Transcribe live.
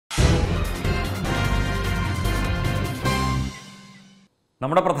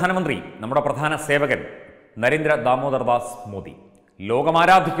നമ്മുടെ പ്രധാനമന്ത്രി, നമ്മുടെ പ്രധാന സേവകൻ നരേന്ദ്ര ദാമോദർദാസ് മോദി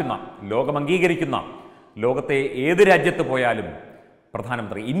ലോകമാരാധിക്കുന്ന, ലോകം അംഗീകരിക്കുന്ന, ലോകത്തെ ഏത് രാജ്യത്ത് പോയാലും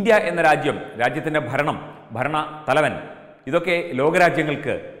പ്രധാനമന്ത്രി, ഇന്ത്യ എന്ന രാജ്യത്തിൻ്റെ ഭരണ തലവൻ, ഇതൊക്കെ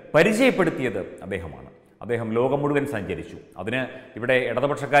ലോകരാജ്യങ്ങൾക്ക് പരിചയപ്പെടുത്തിയത് അദ്ദേഹമാണ്. അദ്ദേഹം ലോകം മുഴുവൻ സഞ്ചരിച്ചു. അതിന് ഇവിടെ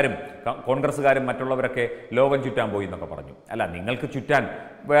ഇടതുപക്ഷക്കാരും കോൺഗ്രസ്സുകാരും മറ്റുള്ളവരൊക്കെ ലോകം ചുറ്റാൻ പോയി എന്നൊക്കെ പറഞ്ഞു. അല്ല, നിങ്ങൾക്ക് ചുറ്റാൻ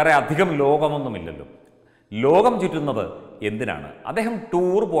വേറെ അധികം ലോകമൊന്നുമില്ലല്ലോ. ലോകം ചുറ്റുന്നത് എന്തിനാണ്? അദ്ദേഹം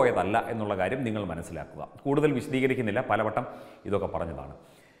ടൂർ പോയതല്ല എന്നുള്ള കാര്യം നിങ്ങൾ മനസ്സിലാക്കുക. കൂടുതൽ വിശദീകരിക്കുന്നില്ല, പലവട്ടം ഇതൊക്കെ പറഞ്ഞതാണ്.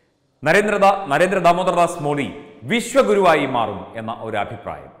 നരേന്ദ്ര ദാമോദർദാസ് മോദി വിശ്വഗുരുവായി മാറും എന്ന ഒരു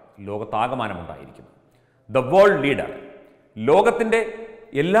അഭിപ്രായം ലോകത്താകമാനമുണ്ടായിരിക്കുന്നു. ദ വേൾഡ് ലീഡർ, ലോകത്തിൻ്റെ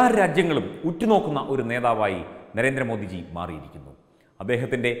എല്ലാ രാജ്യങ്ങളും ഉറ്റുനോക്കുന്ന ഒരു നേതാവായി നരേന്ദ്രമോദിജി മാറിയിരിക്കുന്നു.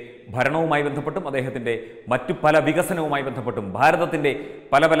 അദ്ദേഹത്തിൻ്റെ ഭരണവുമായി ബന്ധപ്പെട്ടും അദ്ദേഹത്തിൻ്റെ മറ്റു പല വികസനവുമായി ബന്ധപ്പെട്ടും ഭാരതത്തിൻ്റെ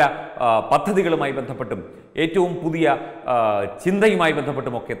പല പദ്ധതികളുമായി ബന്ധപ്പെട്ടും ഏറ്റവും പുതിയ ചിന്തയുമായി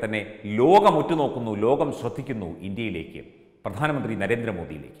ബന്ധപ്പെട്ടുമൊക്കെ തന്നെ ലോകം ഉറ്റുനോക്കുന്നു, ലോകം ശ്രദ്ധിക്കുന്നു ഇന്ത്യയിലേക്ക്, പ്രധാനമന്ത്രി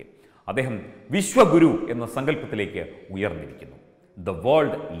നരേന്ദ്രമോദിയിലേക്ക്. അദ്ദേഹം വിശ്വഗുരു എന്ന സങ്കല്പത്തിലേക്ക് ഉയർന്നിരിക്കുന്നു. The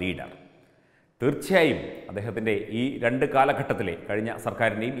world leader. തീർച്ചയായും അദ്ദേഹത്തിൻ്റെ ഈ രണ്ട് കാലഘട്ടത്തിലെ, കഴിഞ്ഞ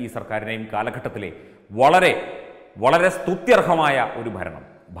സർക്കാരിൻ്റെയും ഈ സർക്കാരിൻ്റെയും കാലഘട്ടത്തിലെ വളരെ സ്തുത്യർഹമായ ഒരു ഭരണം,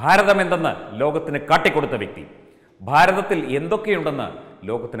 ഭാരതം എന്തെന്ന് ലോകത്തിന് കാട്ടിക്കൊടുത്ത വ്യക്തി, ഭാരതത്തിൽ എന്തൊക്കെയുണ്ടെന്ന്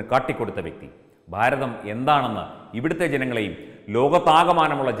ലോകത്തിന് കാട്ടിക്കൊടുത്ത വ്യക്തി, ഭാരതം എന്താണെന്ന് ഇവിടുത്തെ ജനങ്ങളെയും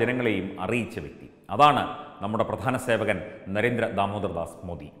ലോകത്താകമാനമുള്ള ജനങ്ങളെയും അറിയിച്ച വ്യക്തി, അതാണ് നമ്മുടെ പ്രധാന സേവകൻ നരേന്ദ്ര ദാമോദർദാസ്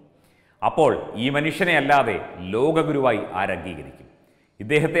മോദി. അപ്പോൾ ഈ മനുഷ്യനെ അല്ലാതെ ലോകഗുരുവായി ആരംഗീകരിക്കും?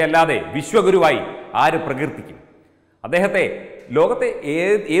 ഇദ്ദേഹത്തെ അല്ലാതെ വിശ്വഗുരുവായി ആര് പ്രകീർത്തിക്കും? അദ്ദേഹത്തെ ലോകത്തെ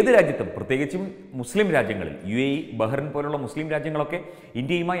ഏത് രാജ്യത്തും, പ്രത്യേകിച്ചും മുസ്ലിം രാജ്യങ്ങളിൽ, UAE, ബഹ്റിൻ പോലുള്ള മുസ്ലിം രാജ്യങ്ങളൊക്കെ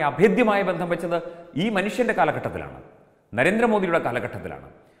ഇന്ത്യയുമായി അഭേദ്യമായ ബന്ധം വെച്ചത് ഈ മനുഷ്യൻ്റെ കാലഘട്ടത്തിലാണ്, നരേന്ദ്രമോദിയുടെ കാലഘട്ടത്തിലാണ്.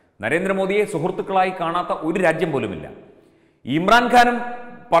 നരേന്ദ്രമോദിയെ സുഹൃത്തുക്കളായി കാണാത്ത ഒരു രാജ്യം പോലുമില്ല. ഇമ്രാൻഖാനും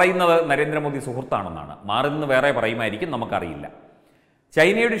പറയുന്നത് നരേന്ദ്രമോദി സുഹൃത്താണെന്നാണ്, മാറി നിന്ന് വേറെ പറയുമായിരിക്കും, നമുക്കറിയില്ല.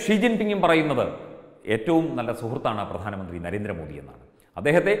 ചൈനയുടെ ഷീ ജിൻപിങ്ങും പറയുന്നത് ഏറ്റവും നല്ല സുഹൃത്താണ് പ്രധാനമന്ത്രി നരേന്ദ്രമോദി എന്നാണ്.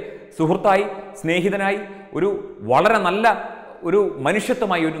 അദ്ദേഹത്തെ സുഹൃത്തായി, സ്നേഹിതനായി, വളരെ നല്ല ഒരു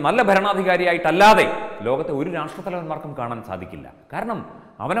മനുഷ്യത്വമായി, ഒരു നല്ല ഭരണാധികാരിയായിട്ടല്ലാതെ ലോകത്തെ ഒരു രാഷ്ട്രത്തലവന്മാർക്കും കാണാൻ സാധിക്കില്ല. കാരണം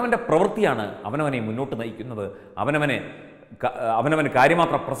അവനവൻ്റെ പ്രവൃത്തിയാണ് അവനവനെ മുന്നോട്ട് നയിക്കുന്നത്, അവനവന്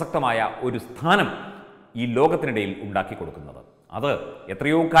കാര്യമാത്ര പ്രസക്തമായ ഒരു സ്ഥാനം ഈ ലോകത്തിനിടയിൽ ഉണ്ടാക്കി കൊടുക്കുന്നത്. അത്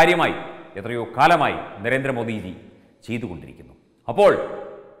എത്രയോ കാര്യമായി, എത്രയോ കാലമായി നരേന്ദ്രമോദിജി ചെയ്തുകൊണ്ടിരിക്കുന്നു. അപ്പോൾ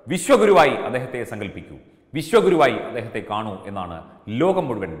വിശ്വഗുരുവായി അദ്ദേഹത്തെ സങ്കല്പിക്കൂ, വിശ്വഗുരുവായി അദ്ദേഹത്തെ കാണൂ എന്നാണ് ലോകം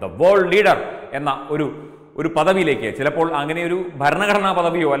മുഴുവൻ ദ വേൾഡ് ലീഡർ എന്ന ഒരു പദവിയിലേക്ക്, ചിലപ്പോൾ അങ്ങനെ ഒരു ഭരണഘടനാ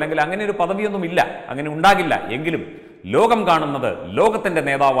പദവിയോ അല്ലെങ്കിൽ അങ്ങനെ ഒരു പദവിയൊന്നും ഇല്ല, അങ്ങനെ ഉണ്ടാകില്ല, എങ്കിലും ലോകം കാണുന്നത് ലോകത്തിൻ്റെ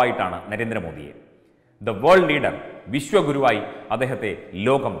നേതാവായിട്ടാണ് നരേന്ദ്രമോദിയെ. ദ വേൾഡ് ലീഡർ, വിശ്വഗുരുവായി അദ്ദേഹത്തെ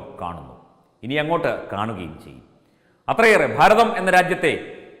ലോകം കാണുന്നു, ഇനി അങ്ങോട്ട് കാണുകയും ചെയ്യും. അത്രയേറെ ഭാരതം എന്ന രാജ്യത്തെ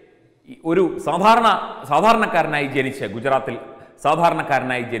ഒരു സാധാരണക്കാരനായി ജനിച്ച്, ഗുജറാത്തിൽ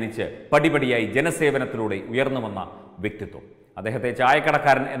സാധാരണക്കാരനായി ജനിച്ച് പടിപടിയായി ജനസേവനത്തിലൂടെ ഉയർന്നു വന്ന വ്യക്തിത്വം. അദ്ദേഹത്തെ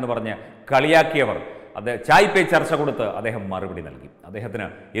ചായക്കടക്കാരൻ എന്ന് പറഞ്ഞ് കളിയാക്കിയവർ ചായ് പേ ചർച്ച കൊടുത്ത് അദ്ദേഹം മറുപടി നൽകി. അദ്ദേഹത്തിന്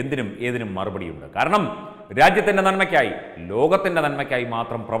എന്തിനും ഏതിനും മറുപടിയുണ്ട്. കാരണം രാജ്യത്തിൻ്റെ നന്മയ്ക്കായി, ലോകത്തിൻ്റെ നന്മയ്ക്കായി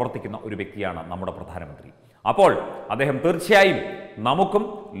മാത്രം പ്രവർത്തിക്കുന്ന ഒരു വ്യക്തിയാണ് നമ്മുടെ പ്രധാനമന്ത്രി. അപ്പോൾ അദ്ദേഹം തീർച്ചയായും നമുക്കും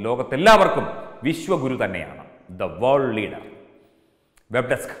ലോകത്തെല്ലാവർക്കും വിശ്വഗുരു തന്നെയാണ്. The world leader.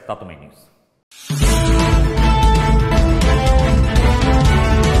 Web desk Tatwamayi news.